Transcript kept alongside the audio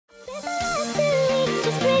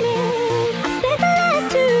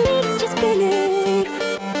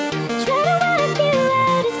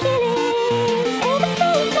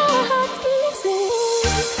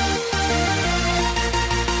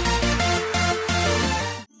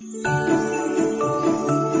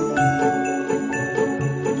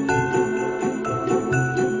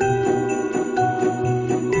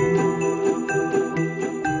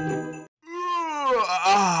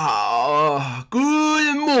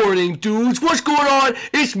morning, dudes. What's going on?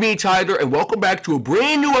 It's me, Tyler, and welcome back to a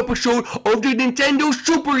brand new episode of the Nintendo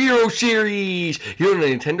Superhero Series here on the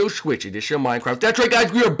Nintendo Switch edition of Minecraft. That's right,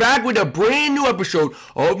 guys. We are back with a brand new episode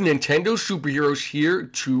of Nintendo Superheroes here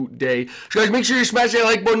today. So, guys, make sure you smash that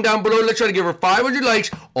like button down below. Let's try to give her 500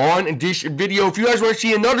 likes on this video. If you guys want to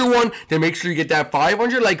see another one, then make sure you get that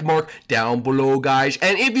 500 like mark down below, guys.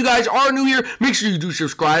 And if you guys are new here, make sure you do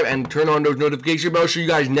subscribe and turn on those notification bells so you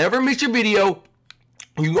guys never miss a video.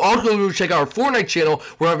 You can also go check out our Fortnite channel.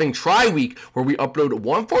 We're having Try Week, where we upload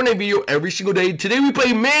one Fortnite video every single day. Today we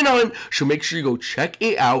play Manhunt, so make sure you go check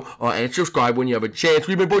it out and subscribe when you have a chance.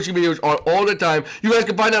 We've been posting videos on all the time. You guys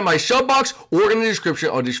can find that in my sub box or in the description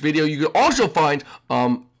of this video. You can also find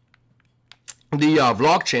the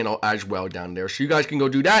vlog channel as well down there, so you guys can go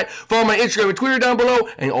do that. Follow my Instagram and Twitter down below,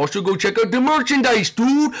 and also go check out the merchandise,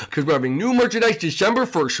 dude, because we're having new merchandise December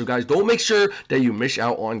 1st, so guys, don't make sure that you miss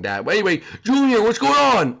out on that. But anyway, Junior, what's going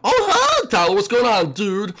on? Oh, hi, Tyler, what's going on,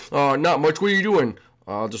 dude? Not much. What are you doing?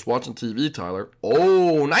 Just watching TV, Tyler.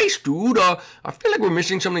 Oh, nice, dude. I feel like we're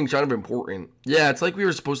missing something kind of important. Yeah, it's like we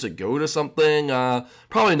were supposed to go to something.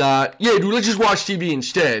 Probably not. Yeah, dude, let's just watch TV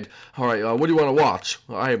instead. All right, what do you want to watch?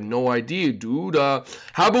 I have no idea, dude. How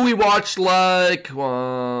about we watch, like,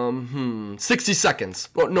 60 seconds.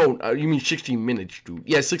 Oh, no, you mean 60 minutes, dude.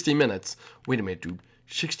 Yeah, 60 minutes. Wait a minute, dude.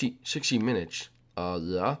 60 minutes.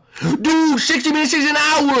 Yeah. Dude, 60 minutes is an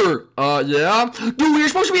hour! Yeah? Dude, we were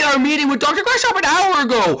supposed to be at our meeting with Dr. Grasshopper an hour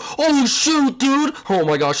ago! Oh, shoot, dude! Oh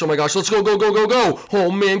my gosh, let's go.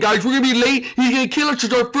 Oh, man, guys, we're gonna be late. He's gonna kill us.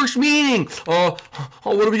 It's our first meeting. What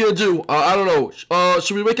are we gonna do? I don't know.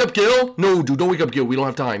 Should we wake up Gil? No, dude, don't wake up Gil. We don't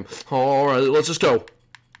have time. Alright, let's just go.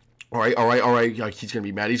 Alright. He's gonna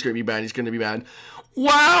be mad.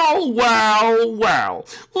 Wow.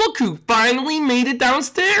 Look who finally made it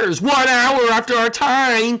downstairs. 1 hour after our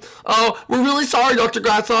time. We're really sorry, Dr.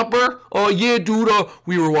 Grasshopper. Yeah, dude,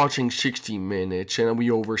 we were watching 60 Minutes, and we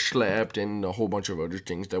overslept, and a whole bunch of other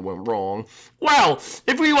things that went wrong. Well,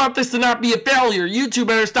 if we want this to not be a failure, you two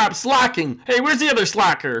better stop slacking. Hey, where's the other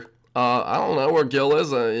slacker? I don't know where Gil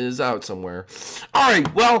is out somewhere.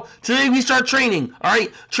 Alright, well, today we start training,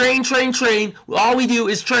 alright? Train. All we do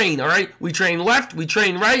is train, alright? We train left, we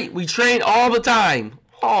train right, we train all the time.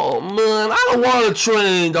 Oh, man, I don't want to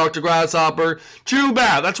train, Dr. Grasshopper. Too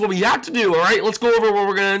bad, that's what we have to do, alright? Let's go over what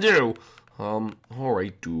we're gonna do.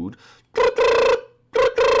 Alright, dude.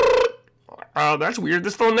 That's weird,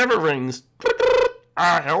 this phone never rings.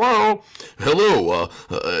 Hello? Hello,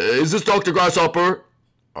 is this Dr. Grasshopper?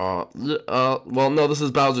 Well, no, this is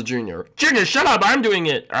Bowser Jr. Junior, shut up, I'm doing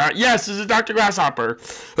it. Yes, this is Dr. Grasshopper.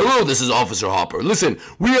 Hello, this is Officer Hopper. Listen,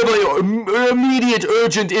 we have an immediate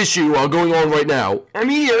urgent issue going on right now.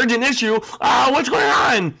 Immediate urgent issue? What's going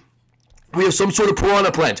on? We have some sort of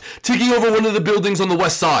piranha plant taking over one of the buildings on the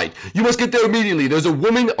west side. You must get there immediately. There's a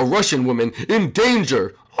woman, a Russian woman, in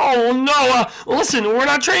danger. Oh, no, listen, we're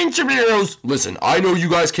not trained superheroes. Listen, I know you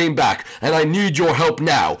guys came back, and I need your help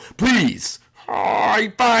now. Please.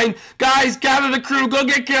 Alright, fine. Guys, gather the crew. Go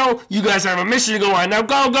get Gil. You guys have a mission to go on. Now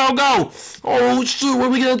go. Oh, shoot. What are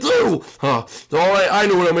we going to do? Alright, I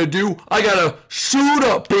know what I'm going to do. I got to suit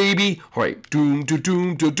up, baby. Alright. Doom.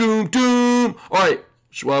 Alright.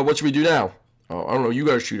 What should we do now? I don't know. You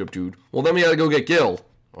got to shoot up, dude. Well, then we got to go get Gil.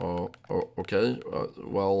 Okay.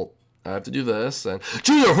 Well, I have to do this, and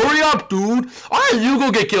Junior, hurry up, dude. Alright, you go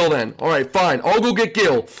get Gil then. Alright, fine. I'll go get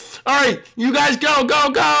Gil. Alright, you guys go.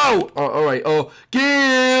 Alright,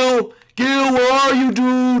 Gil, where are you,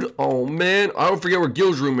 dude? Oh, man, I don't forget where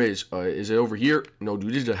Gil's room is. Is it over here? No,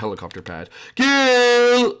 dude, this is a helicopter pad.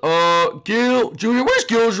 Gil, Junior, where's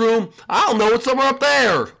Gil's room? I don't know, it's somewhere up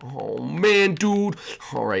there. Oh, man, dude.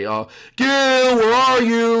 Alright, Gil, where are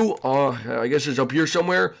you? I guess it's up here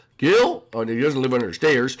somewhere. Gil? Oh, he doesn't live under the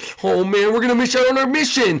stairs. Oh, man, we're going to miss out on our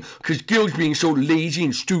mission. Because Gil's being so lazy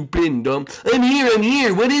and stupid and dumb. I'm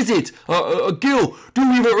here. What is it? Gil, dude,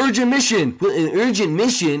 we have an urgent mission. What, an urgent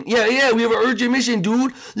mission? Yeah, we have an urgent mission,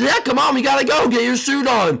 dude. Yeah, come on, we got to go. Get your suit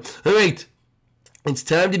on. All right. It's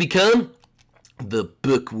time to become the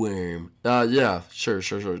bookworm. Yeah, sure.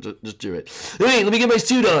 Just do it. Hey, let me get my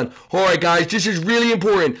suit on. Alright, guys, this is really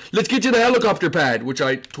important. Let's get to the helicopter pad, which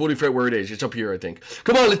I totally forget where it is. It's up here, I think.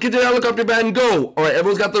 Come on, let's get to the helicopter pad and go. Alright,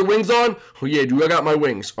 everyone's got their wings on? Oh, yeah, dude, I got my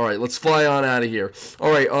wings. Alright, let's fly on out of here.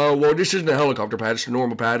 Alright, well, this isn't a helicopter pad. It's a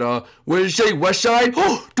normal pad. What did it say? West side?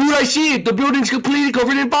 Oh, dude, I see it. The building's completely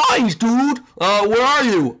covered in vines, dude. Where are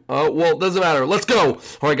you? Well, doesn't matter. Let's go.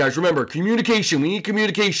 Alright, guys, remember, communication. We need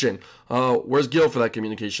communication. Where's Gil for that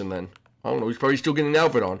communication, then? I don't know. He's probably still getting an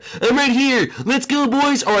outfit on. I'm right here. Let's go,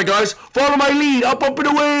 boys. All right, guys. Follow my lead. Up, and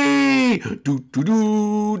away. Do.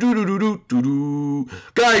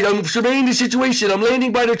 Guys, I'm surveying the situation. I'm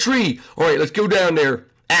landing by the tree. All right, let's go down there.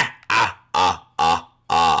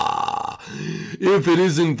 If it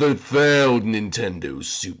isn't the failed Nintendo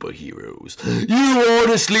superheroes, you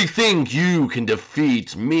honestly think you can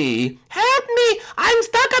defeat me? Help me! I'm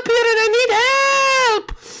stuck up here and I need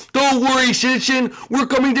help! Don't worry, Shinshin. We're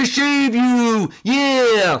coming to save you.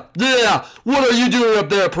 Yeah. What are you doing up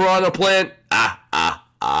there, Piranha Plant?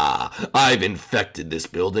 I've infected this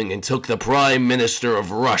building and took the Prime Minister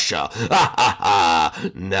of Russia.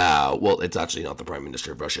 Now, well, it's actually not the Prime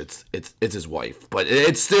Minister of Russia. It's his wife, but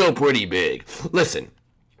it's still pretty big. Listen,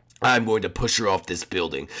 I'm going to push her off this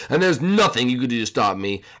building, and there's nothing you can do to stop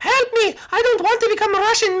me. Help me! I don't want to become a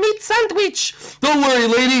Russian meat sandwich. Don't worry,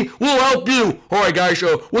 lady. We'll help you. All right, guys.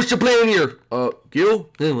 What's your plan here?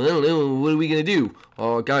 Gil? I don't know. What are we gonna do?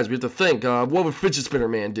 Guys, we have to think. What would Fidget Spinner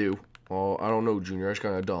Man do? Oh, I don't know, Junior. That's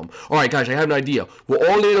kind of dumb. All right, guys, I have an idea. We'll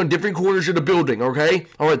all land on different corners of the building, okay?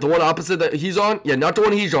 All right, the one opposite that he's on? Yeah, not the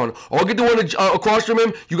one he's on. I'll get the one across from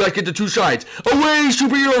him. You guys get the two sides. Away,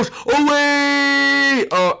 superheroes! Away!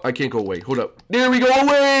 I can't go away. Hold up. There we go.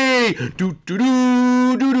 Away!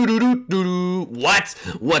 What?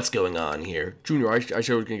 What's going on here? Junior, I said I was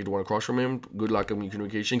going to get the one across from him. Good luck on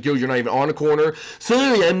communication. Gil, you're not even on a corner.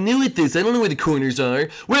 Sorry, I'm new at this. I don't know where the corners are.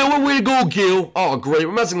 Well, what way to go, Gil? Oh, great.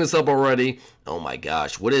 We're messing this up already. Oh my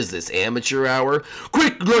gosh, what is this, amateur hour?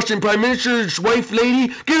 Quick, Russian Prime Minister's wife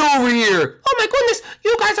lady, get over here! Oh my goodness,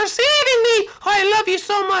 you guys are saving me! I love you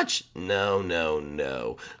so much! No,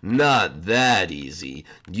 not that easy.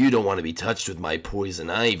 You don't want to be touched with my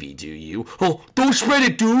poison ivy, do you? Oh, don't spread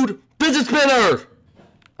it, dude! Fidget Spinner!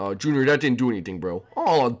 Junior, that didn't do anything, bro.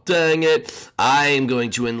 Oh, dang it. I am going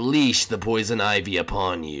to unleash the poison ivy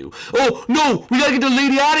upon you. Oh, no! We gotta get the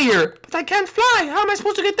lady out of here! But I can't fly! How am I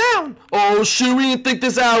supposed to get down? Oh, shoot, we didn't think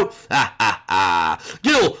this out!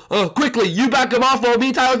 Gil, quickly, you back him off while me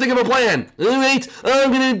and Tyler think of a plan. Alright,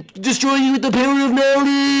 I'm gonna destroy you with the power of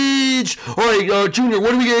knowledge! Alright, Junior,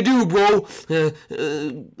 what are we gonna do, bro?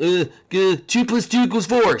 2 + 2 =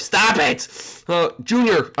 4. Stop it!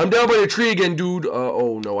 Junior, I'm down by the tree again, dude.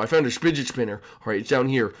 Oh no, I found a fidget spinner. Alright, it's down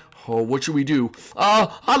here. Oh, what should we do?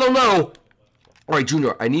 I don't know. Alright,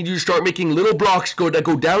 Junior, I need you to start making little blocks that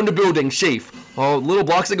go down the building safe. Little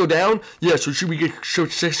blocks that go down? Yeah, so should we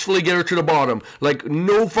successfully get her to the bottom? Like,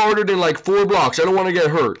 no farther than like 4 blocks. I don't want to get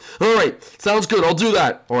hurt. Alright, sounds good. I'll do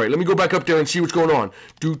that. Alright, let me go back up there and see what's going on.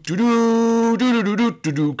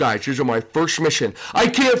 Guys, here's my first mission. I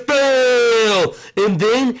can't fail! And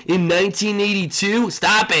then, in 1982...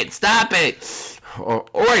 Stop it!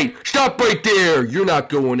 Alright, stop right there! You're not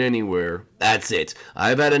going anywhere. That's it.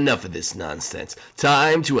 I've had enough of this nonsense.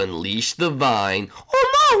 Time to unleash the vine.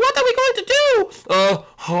 Oh no, what are we going to do?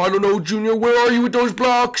 I don't know, Junior. Where are you with those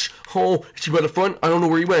blocks? Oh, is he by the front? I don't know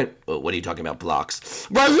where he went. What are you talking about, blocks?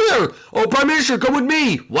 Right here! Oh, Prime Minister, come with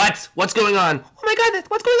me! What? What's going on? Oh my goodness,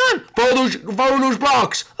 what's going on? Follow those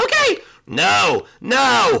blocks. Okay! No!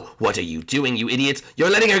 What are you doing, you idiots? You're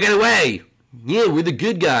letting her get away! Yeah, we're the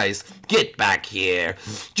good guys. Get back here.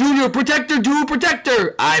 Junior, protector, dude,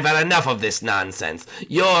 protector. I've had enough of this nonsense.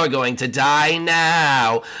 You're going to die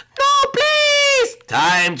now. No, please.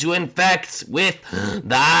 Time to infect with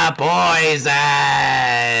the poison.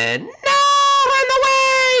 No, run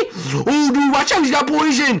away. Oh, dude, watch out. He's got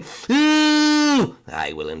poison. Ooh,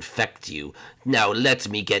 I will infect you. Now let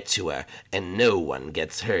me get to her, and no one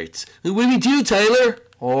gets hurt. What do we do, Tyler?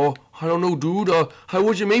 Oh, I don't know, dude. How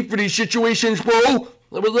was you made for these situations, bro?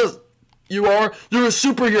 You're a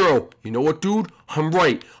superhero. You know what, dude? I'm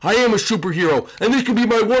right. I am a superhero, and this could be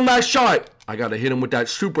my one last shot. I gotta hit him with that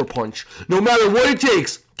super punch, no matter what it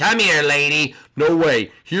takes. Come here, lady. No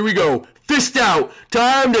way. Here we go. Fist out.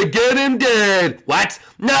 Time to get him dead. What?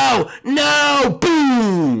 No.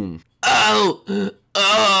 Boom. Oh,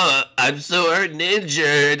 I'm so hurt and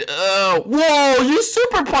injured. Oh, whoa, you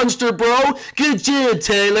super punched her, bro. Good job,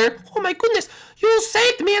 Taylor. Oh my goodness, you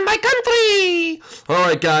saved me and my country. All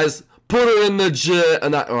right, guys, put her in the jail.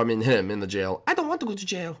 Him in the jail. I don't want to go to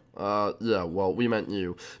jail. Yeah, well, we meant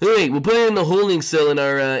you. Hey, we'll put her in the holding cell in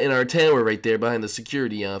our tower right there behind the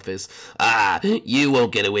security office. You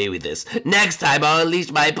won't get away with this. Next time, I'll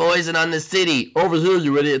unleash my poison on the city. Over here,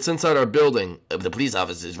 you idiot. It's inside our building. The police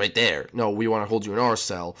office is right there. No, we want to hold you in our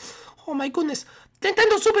cell. Oh my goodness.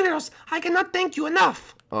 Nintendo superheroes, I cannot thank you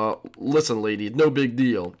enough. Listen, lady, no big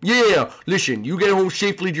deal. Yeah, listen, you get home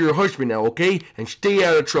safely to your husband now, okay? And stay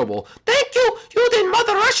out of trouble. Thank you. You did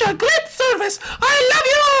Mother Russia a great service. I love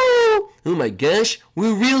you. Oh my gosh,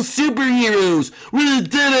 we're real superheroes. We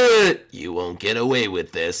did it. You won't get away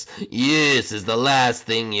with this. This is the last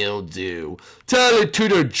thing you'll do. Tell it to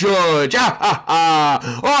the judge. Ha ha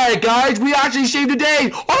ha. Alright guys, we actually saved the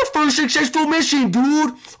day. Our first successful mission,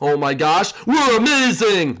 dude. Oh my gosh, we're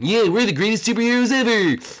amazing. Yeah, we're the greatest superheroes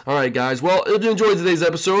ever. Alright guys, well, if you enjoyed today's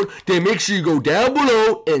episode, then make sure you go down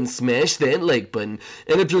below and smash that like button.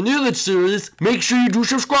 And if you're new to the series, make sure you do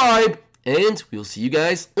subscribe. And we'll see you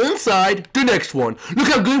guys inside the next one. Look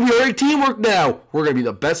how good we are at teamwork now. We're going to be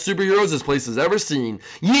the best superheroes this place has ever seen.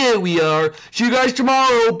 Yeah, we are. See you guys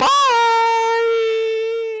tomorrow. Bye.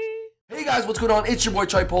 Hey guys, what's going on? It's your boy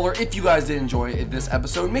Tripolar. If you guys did enjoy this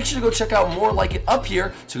episode, make sure to go check out more like it up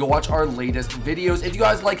here to go watch our latest videos. If you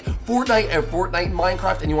guys like Fortnite and Fortnite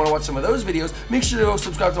Minecraft and you want to watch some of those videos, make sure to go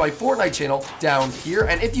subscribe to my Fortnite channel down here.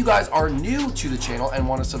 And if you guys are new to the channel and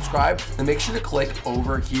want to subscribe, then make sure to click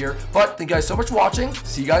over here. But thank you guys so much for watching.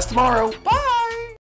 See you guys tomorrow. Bye!